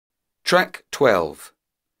Track 12.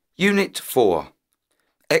 Unit 4.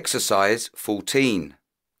 Exercise 14.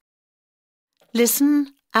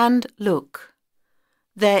 Listen and look.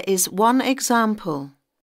 There is one example.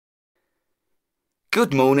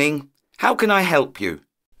 Good morning. How can I help you?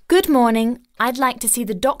 Good morning. I'd like to see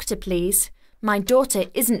the doctor, please. My daughter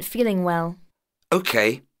isn't feeling well.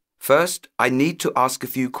 Okay. First, I need to ask a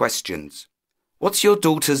few questions. What's your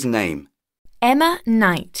daughter's name? Emma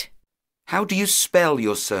Knight. How do you spell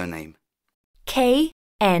your surname?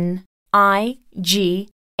 Knight.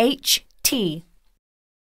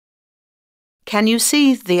 Can you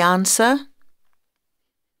see the answer?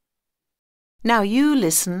 Now you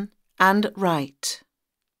listen and write.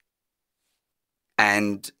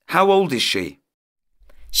 And how old is she?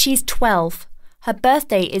 She's 12. Her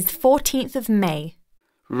birthday is 14th of May.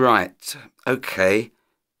 Right. Okay.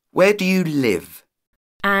 Where do you live?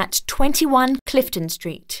 At 21 Clifton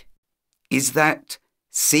Street. Is that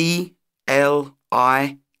Clifton?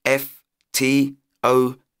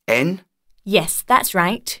 Yes, that's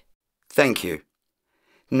right. Thank you.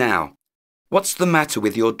 Now, what's the matter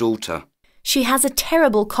with your daughter? She has a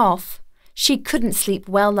terrible cough. She couldn't sleep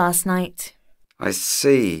well last night. I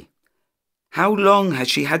see. How long has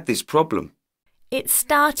she had this problem? It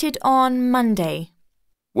started on Monday.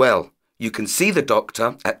 Well, you can see the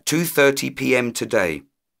doctor at 2:30 p.m. today.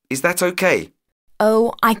 Is that okay?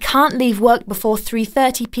 Oh, I can't leave work before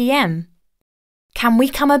 3:30 p.m. Can we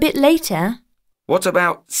come a bit later? What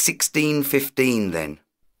about 16:15 then?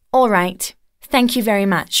 All right. Thank you very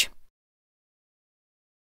much.